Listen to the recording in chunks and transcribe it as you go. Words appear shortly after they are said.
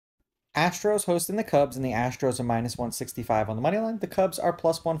Astros hosting the Cubs, and the Astros are minus 165 on the money line. The Cubs are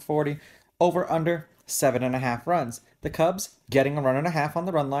plus 140, over under 7.5 runs. The Cubs getting a run and a half on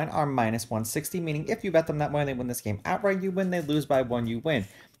the run line are minus 160, meaning if you bet them that way, they win this game outright, you win. They lose by one, you win.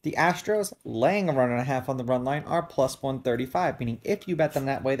 The Astros laying a run and a half on the run line are plus 135, meaning if you bet them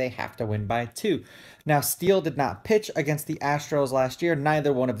that way, they have to win by two. Now, Steele did not pitch against the Astros last year.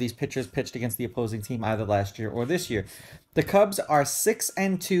 Neither one of these pitchers pitched against the opposing team either last year or this year. The Cubs are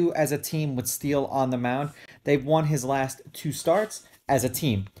 6-2 as a team with Steele on the mound. They've won his last two starts as a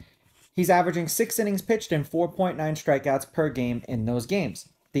team. He's averaging 6 innings pitched and 4.9 strikeouts per game in those games.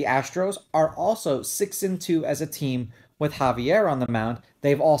 The Astros are also 6-2 as a team with Javier on the mound.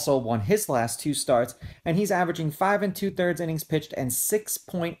 They've also won his last two starts, and he's averaging 5 2/3 innings pitched and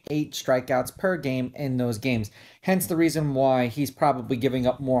 6.8 strikeouts per game in those games. Hence the reason why he's probably giving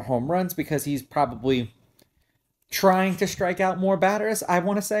up more home runs, because he's probably trying to strike out more batters, I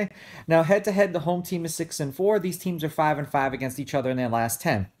want to say. Now, head to head, the home team is 6-4. These teams are 5-5 against each other in their last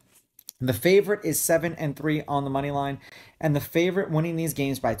 10. The favorite is 7-3 on the money line, and the favorite winning these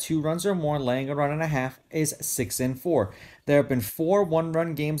games by 2 runs or more, laying a run and a half, is 6-4. There have been 4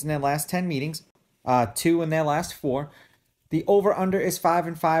 one-run games in their last 10 meetings, 2 in their last 4. The over-under is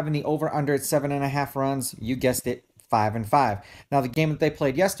 5-5, and the over-under is 7.5 runs. You guessed it, 5-5. Now, the game that they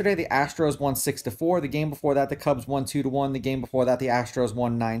played yesterday, the Astros won 6-4. The game before that, the Cubs won 2-1. The game before that, the Astros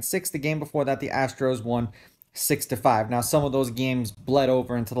won 9-6. The game before that, the Astros won 6-5. Now, some of those games bled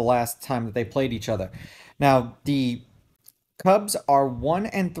over into the last time that they played each other. Now, the Cubs are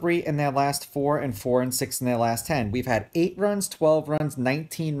 1-3 in their last 4 and 4-6 in their last 10. We've had 8 runs, 12 runs,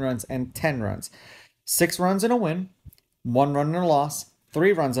 19 runs, and 10 runs. 6 runs and a win, 1 run and a loss,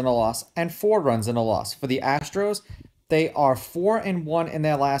 3 runs and a loss, and 4 runs and a loss. For the Astros, they are 4-1 in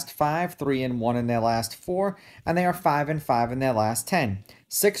their last 5, 3-1 in their last 4, and they are 5-5 in their last 10.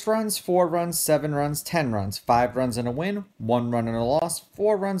 6 runs, 4 runs, 7 runs, 10 runs, 5 runs and a win, 1 run and a loss,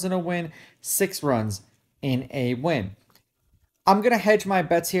 4 runs and a win, 6 runs in a win. I'm going to hedge my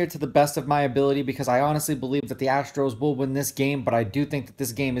bets here to the best of my ability, because I honestly believe that the Astros will win this game, but I do think that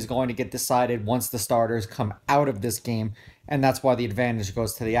this game is going to get decided once the starters come out of this game, and that's why the advantage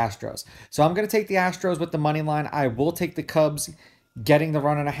goes to the Astros. So I'm going to take the Astros with the money line. I will take the Cubs getting the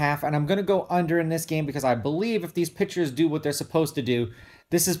run and a half, and I'm going to go under in this game, because I believe if these pitchers do what they're supposed to do,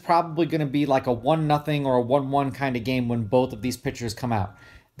 this is probably going to be like a 1-0 or a 1-1 kind of game when both of these pitchers come out.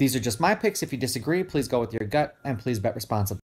 These are just my picks. If you disagree, please go with your gut, and please bet responsibly.